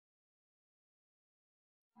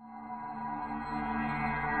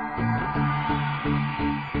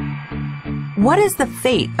What is the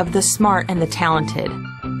fate of the smart and the talented?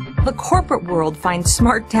 The corporate world finds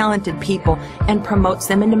smart, talented people and promotes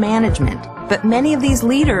them into management. But many of these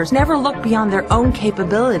leaders never look beyond their own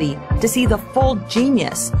capability to see the full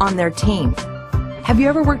genius on their team. Have you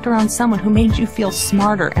ever worked around someone who made you feel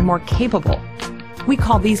smarter and more capable? We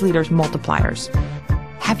call these leaders multipliers.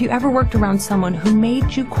 Have you ever worked around someone who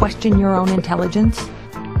made you question your own intelligence?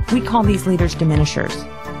 We call these leaders diminishers.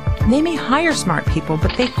 They may hire smart people,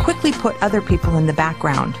 but they quickly put other people in the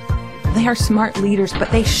background. They are smart leaders,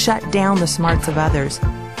 but they shut down the smarts of others.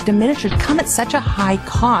 Diminishers come at such a high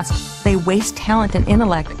cost, they waste talent and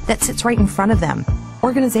intellect that sits right in front of them.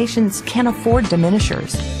 Organizations can't afford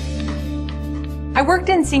diminishers. I worked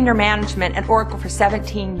in senior management at Oracle for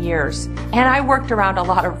 17 years, and I worked around a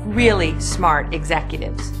lot of really smart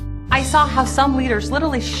executives. I saw how some leaders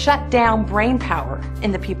literally shut down brain power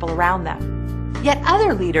in the people around them. Yet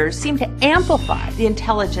other leaders seem to amplify the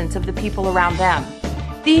intelligence of the people around them.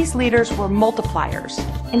 These leaders were multipliers,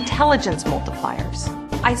 intelligence multipliers.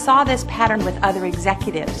 I saw this pattern with other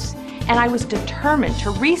executives, and I was determined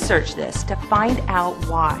to research this to find out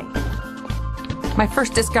why. My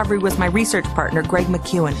first discovery was my research partner, Greg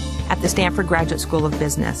McEwen, at the Stanford Graduate School of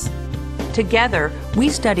Business. Together, we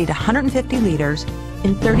studied 150 leaders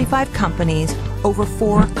in 35 companies over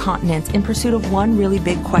 4 continents in pursuit of one really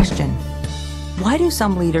big question. Why do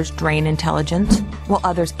some leaders drain intelligence while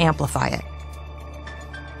others amplify it?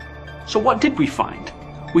 So what did we find?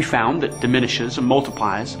 We found that diminishers and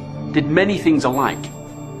multipliers did many things alike,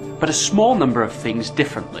 but a small number of things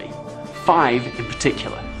differently. 5 in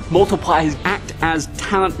particular. Multipliers act as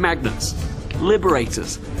talent magnets,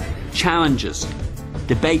 liberators, challengers,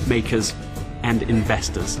 debate makers, and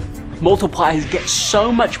investors. Multipliers get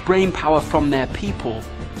so much brain power from their people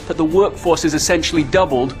that the workforce is essentially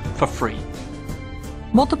doubled for free.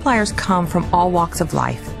 Multipliers come from all walks of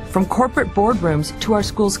life, from corporate boardrooms to our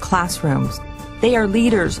school's classrooms. They are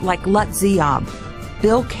leaders like Lutz Ziob,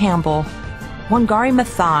 Bill Campbell, Wangari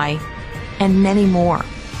Maathai, and many more.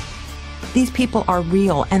 These people are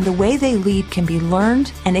real, and the way they lead can be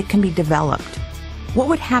learned and it can be developed. What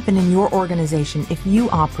would happen in your organization if you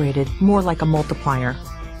operated more like a multiplier?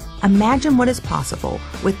 Imagine what is possible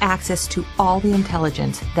with access to all the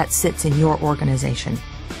intelligence that sits in your organization.